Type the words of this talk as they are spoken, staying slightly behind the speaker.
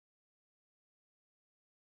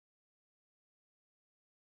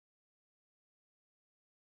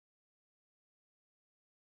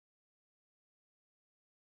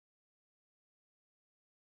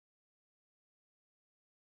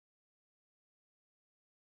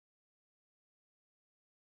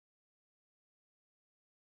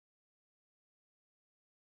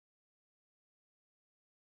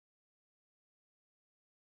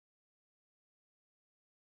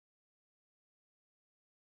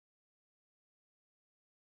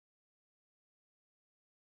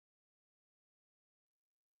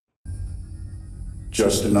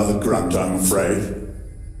Just another grunt, I'm afraid.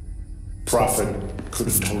 Prophet could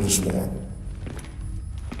have told us more.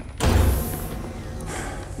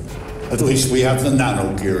 At least we have the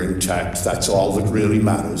nano gear intact. That's all that really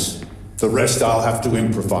matters. The rest I'll have to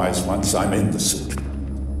improvise once I'm in the suit.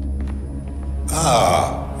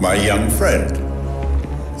 Ah, my young friend.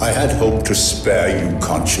 I had hoped to spare you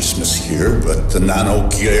consciousness here, but the nano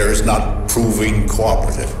gear is not proving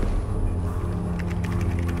cooperative.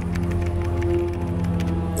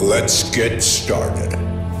 Let's get started.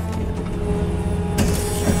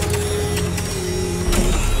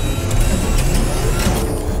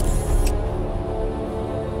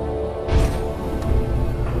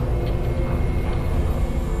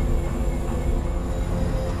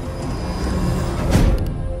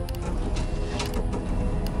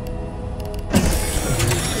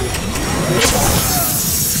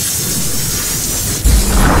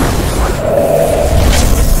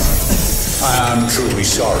 I'm truly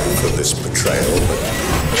sorry for this betrayal,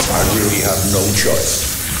 but I really have no choice.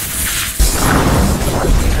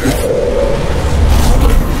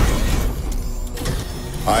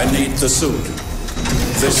 I need the suit.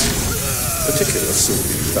 This particular suit,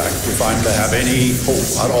 in fact, if I'm to have any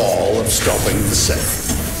hope at all of stopping the Sith.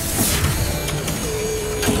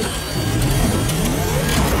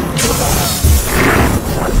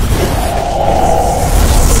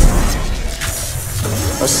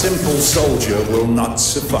 A simple soldier will not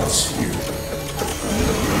suffice you.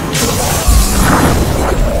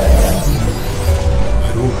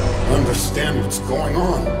 I don't understand what's going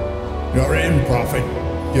on. You're in, Prophet.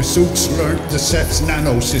 Your suit's learned the Seth's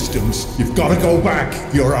nanosystems. You've got to go back.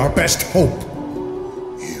 You're our best hope.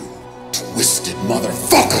 You twisted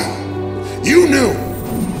motherfucker! You knew!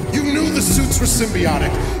 You knew the suits were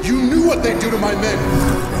symbiotic. You knew what they'd do to my men.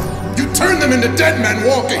 You turned them into dead men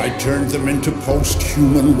walking! I turned them into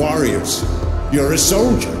post-human warriors. You're a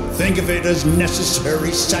soldier. Think of it as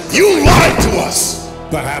necessary sacrifice. You lied to us!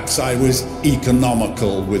 Perhaps I was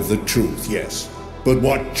economical with the truth, yes. But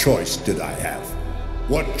what choice did I have?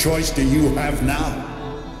 What choice do you have now?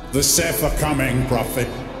 The Seth are coming, Prophet.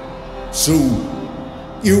 Soon.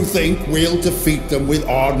 You think we'll defeat them with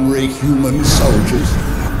ordinary human soldiers?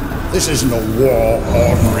 This isn't a war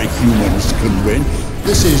ordinary humans can win.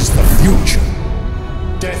 This is the future.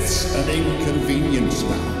 Death's an inconvenience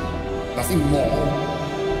now. Nothing more.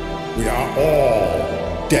 We are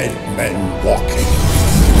all dead men walking.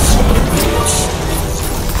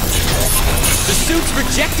 The suit's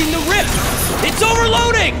rejecting the rip! It's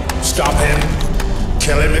overloading! Stop him.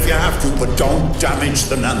 Kill him if you have to, but don't damage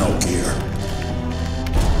the nano gear.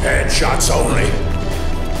 Headshots only.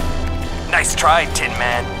 Nice try, Tin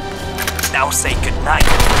Man. Now say goodnight.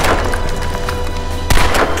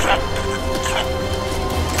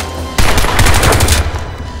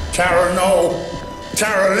 Tara, no.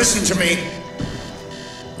 Tara, listen to me.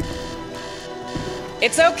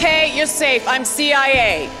 It's okay, you're safe. I'm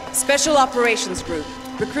CIA. Special Operations Group.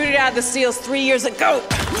 Recruited out of the SEALs 3 years ago.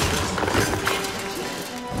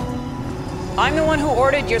 I'm the one who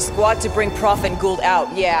ordered your squad to bring Prophet and Gould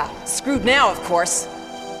out. Yeah, screwed now, of course.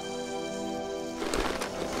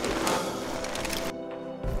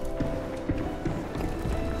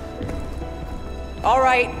 All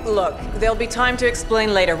right, look, there'll be time to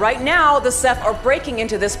explain later. Right now, the Seth are breaking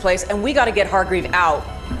into this place, and we gotta get Hargreave out.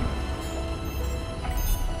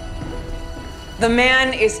 The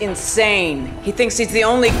man is insane. He thinks he's the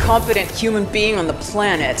only competent human being on the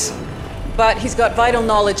planet. But he's got vital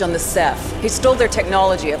knowledge on the Seth. He stole their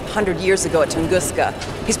technology 100 years ago at Tunguska.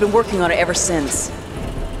 He's been working on it ever since.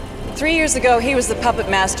 3 years ago, he was the puppet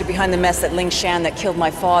master behind the mess at Ling Shan that killed my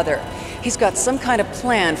father. He's got some kind of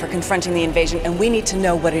plan for confronting the invasion, and we need to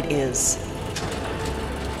know what it is.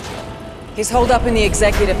 He's holed up in the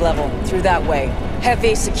executive level, through that way.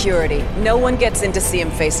 Heavy security. No one gets in to see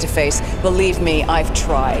him face to face. Believe me, I've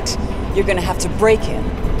tried. You're gonna have to break him.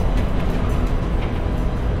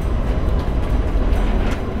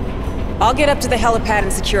 I'll get up to the helipad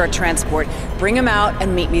and secure a transport. Bring him out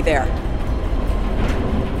and meet me there.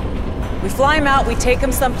 We fly him out, we take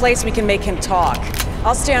him someplace we can make him talk.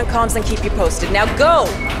 I'll stay on comms and keep you posted. Now go!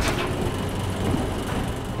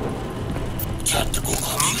 Tactical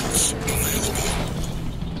options available.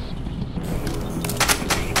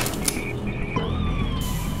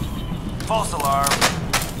 False alarm.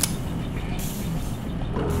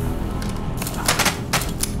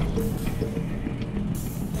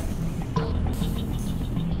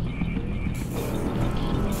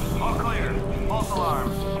 All clear. False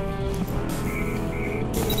alarm.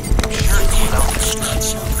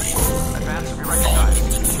 Advance will be recognized.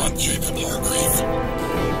 Confront Jacob Hargreave.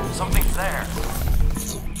 Something's there.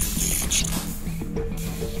 Engaged.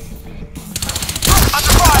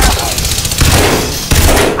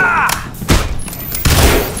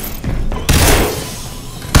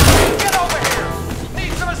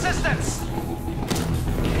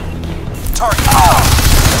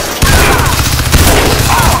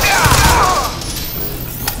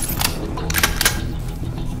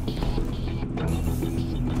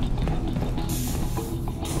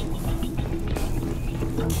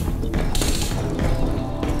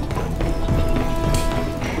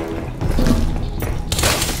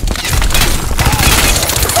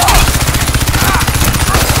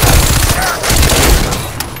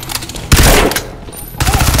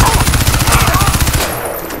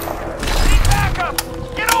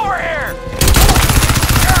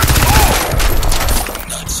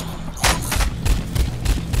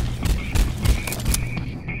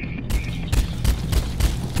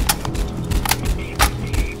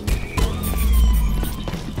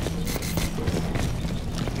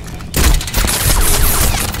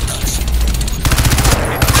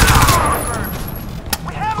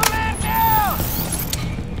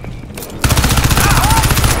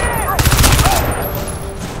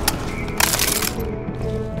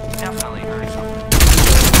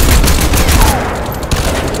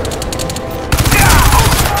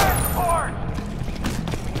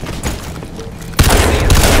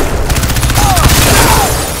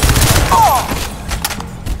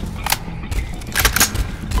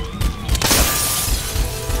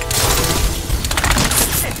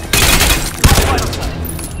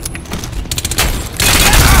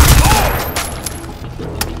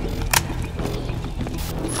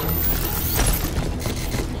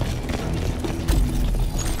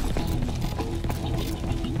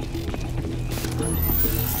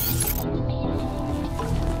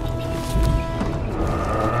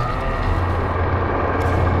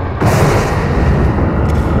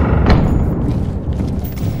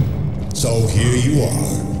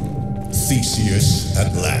 Theseus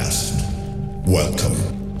at last. Welcome.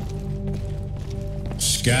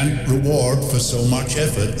 Scant reward for so much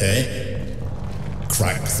effort, eh?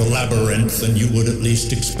 Crack the labyrinth and you would at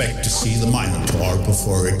least expect to see the Minotaur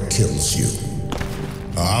before it kills you.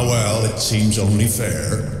 Ah well, it seems only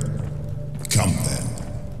fair. Come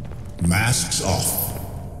then. Masks off.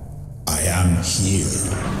 I am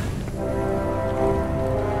here.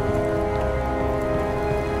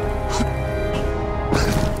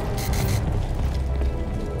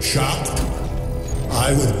 Shocked?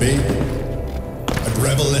 I would be. I'd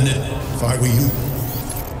revel in it if I were you.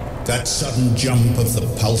 That sudden jump of the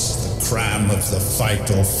pulse, the cram of the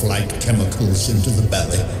fight or flight chemicals into the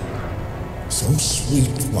belly. So sweet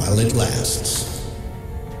while it lasts.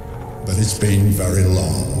 But it's been very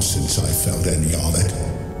long since I felt any of it.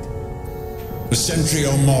 A century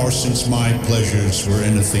or more since my pleasures were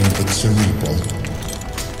anything but cerebral.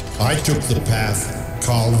 I took the path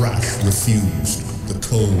Karl Rasch refused, the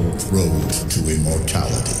cold road to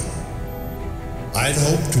immortality. I'd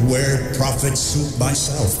hoped to wear Prophet's suit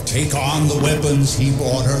myself, take on the weapons he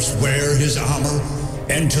brought us, wear his armor,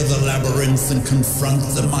 enter the labyrinth and confront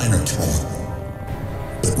the Minotaur.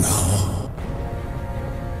 But now,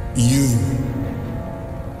 you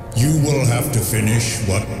will have to finish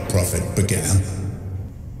what Prophet began.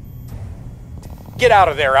 Get out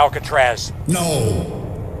of there, Alcatraz! No!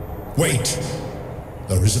 Wait!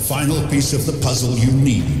 There is a final piece of the puzzle you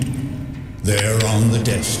need. There on the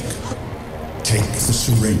desk. Take the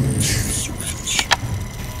syringe.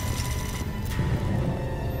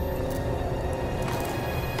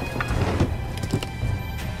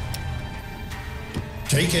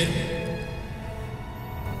 Take it.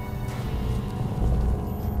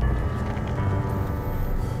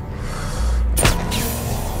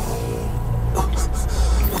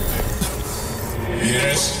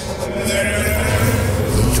 Yes, there.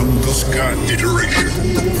 The Tunguska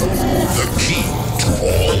iteration. The key to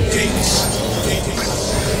all gates.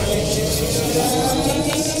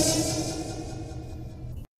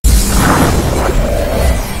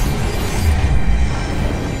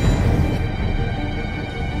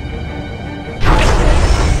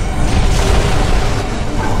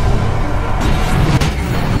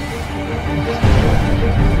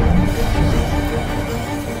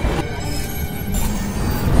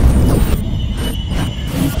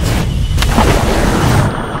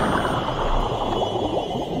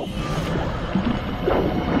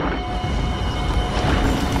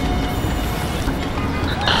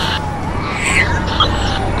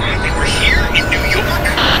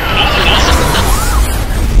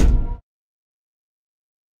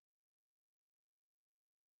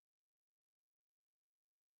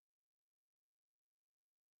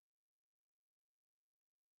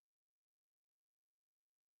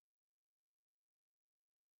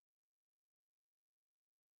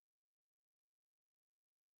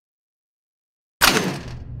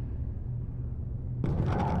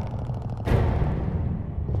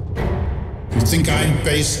 Think I'm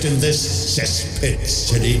based in this cesspit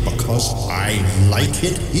city because I like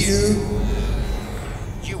it here?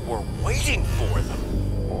 You were waiting for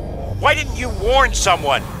them. Why didn't you warn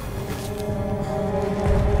someone?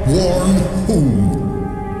 Warn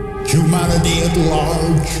whom? Humanity at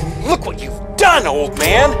large? Look what you've done, old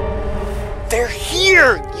man! They're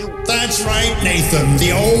here, you... That's right, Nathan.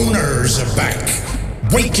 The owners are back.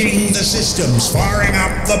 Waking the systems, firing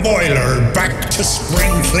up the boiler, back to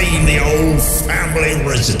spring clean the old family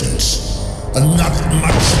residence. And not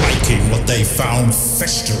much liking what they found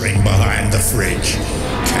festering behind the fridge.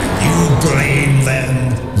 Can you blame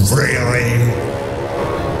them, really?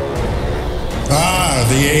 Ah,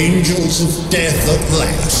 the angels of death at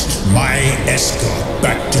last. My escort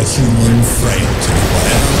back to human frailty.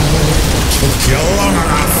 Well, took you long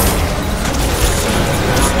enough.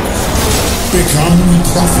 Become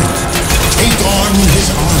Prophet. Take on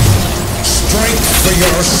his armor. Strike for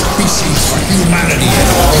your species, for humanity, and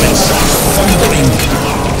all its fumbling,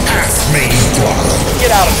 half-made glory.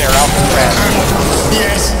 Get out of there, Alcatraz.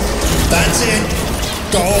 Yes, that's it.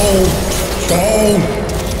 Go. Go.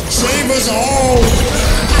 Save us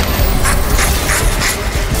all.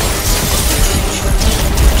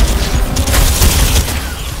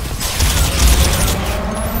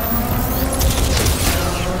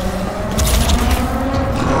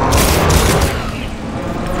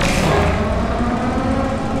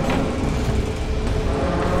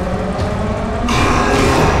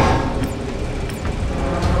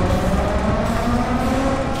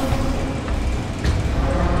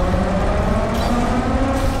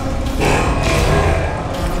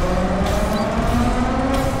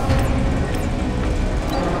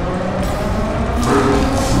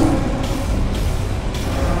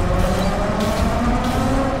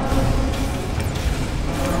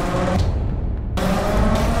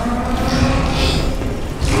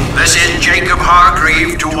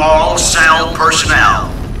 Hargreave to all cell personnel.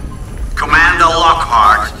 Commander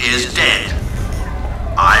Lockhart is dead.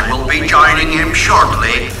 I will be joining him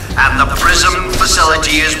shortly, and the Prism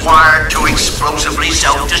facility is wired to explosively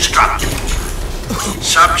self-destruct.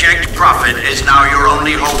 Subject Prophet is now your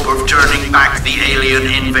only hope of turning back the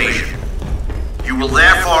alien invasion. You will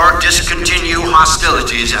therefore discontinue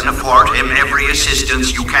hostilities and afford him every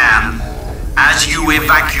assistance you can as you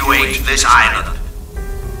evacuate this island.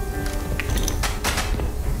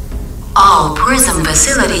 All Prism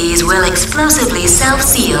facilities will explosively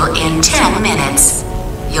self-seal in 10 minutes.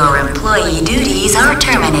 Your employee duties are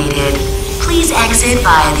terminated. Please exit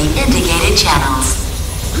via the indicated channels.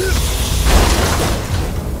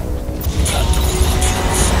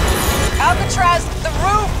 Alcatraz, the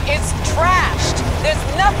roof is trashed.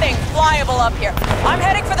 There's nothing flyable up here. I'm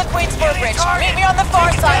heading for the Queensboro Bridge. Meet me on the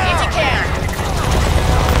far side if you can.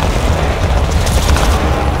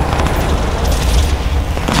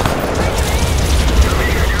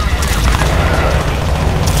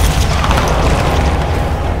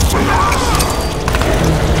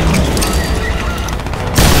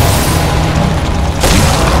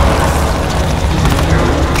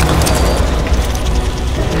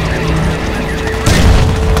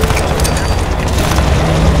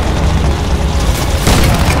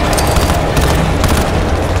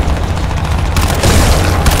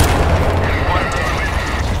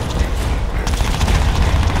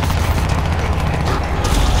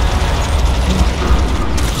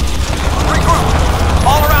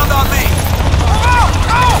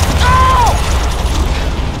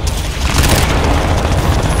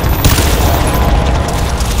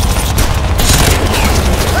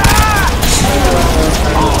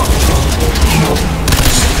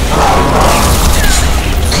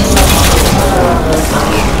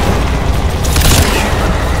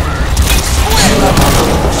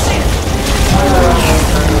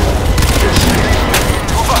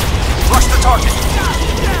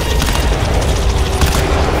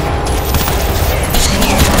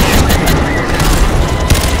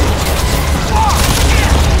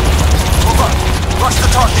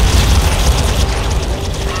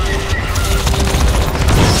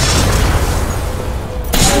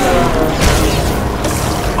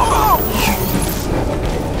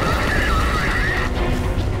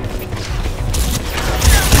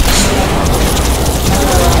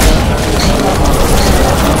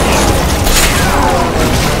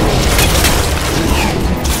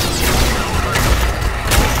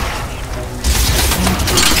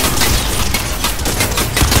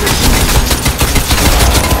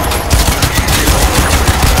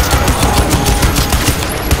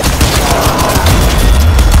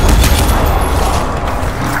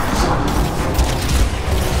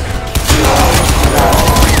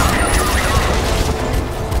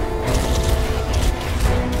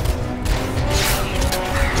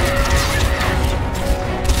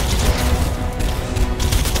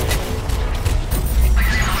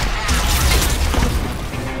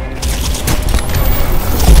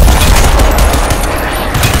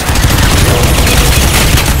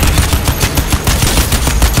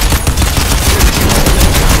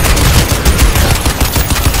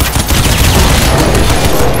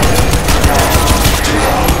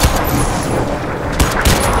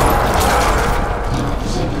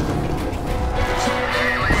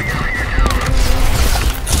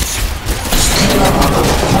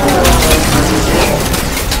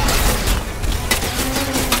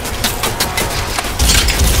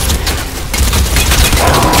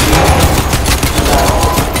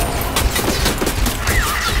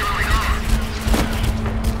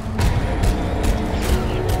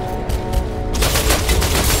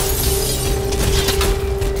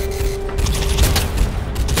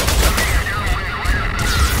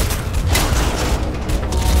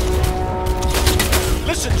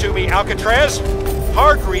 Alcatraz.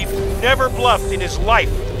 Hargreave never bluffed in his life.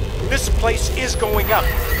 This place is going up.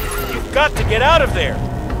 You've got to get out of there.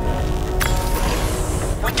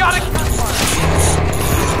 We gotta...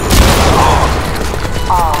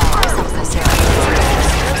 All Prism facilities will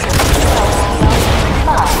exclusively self-seal in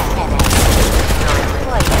 5 minutes. Your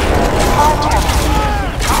employees are terminated.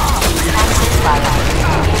 Please exit via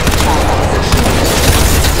indicated channels.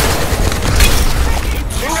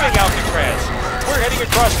 Moving, Alcatraz. We're heading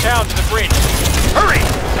across town to the bridge. Hurry!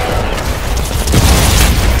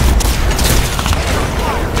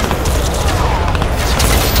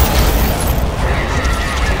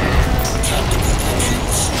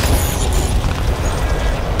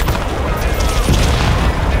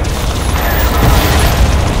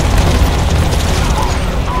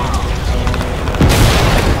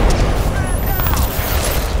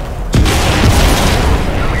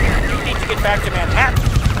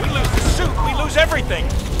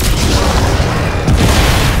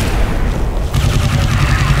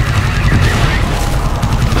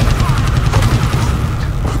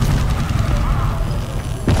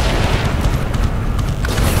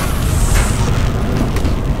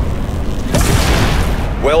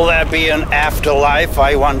 be an afterlife,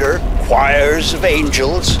 I wonder? Choirs of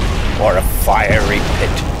angels, or a fiery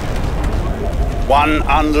pit? One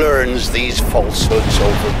unlearns these falsehoods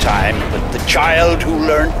over time, but the child who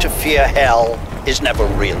learned to fear hell is never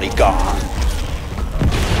really gone.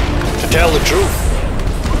 To tell the truth,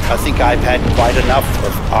 I think I've had quite enough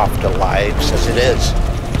of afterlives as it is.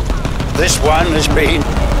 This one has been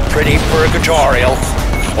pretty purgatorial.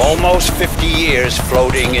 Almost 50 years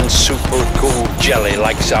floating in super cool jelly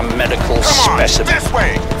like some medical specimen. This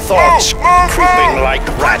way. Thoughts creeping like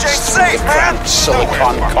rats Project's through the safe, man. cramped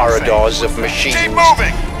silicon corridors of machines. Keep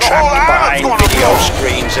moving. The whole Trapped island's behind gonna video blow.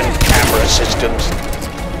 screens and camera systems.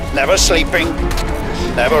 Never sleeping,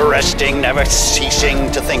 never resting, never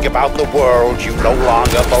ceasing to think about the world you no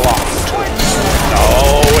longer belong to.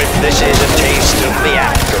 No, if this is a taste of the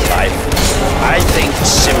afterlife, I think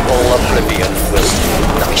simple oblivion will be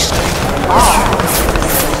nicer.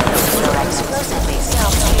 Will exclusively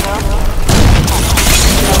self-heal.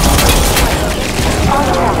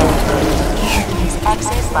 Please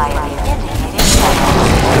exit via the indicated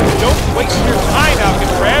channel. Don't waste your time,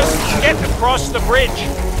 Alcatraz. Get across the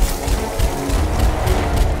bridge.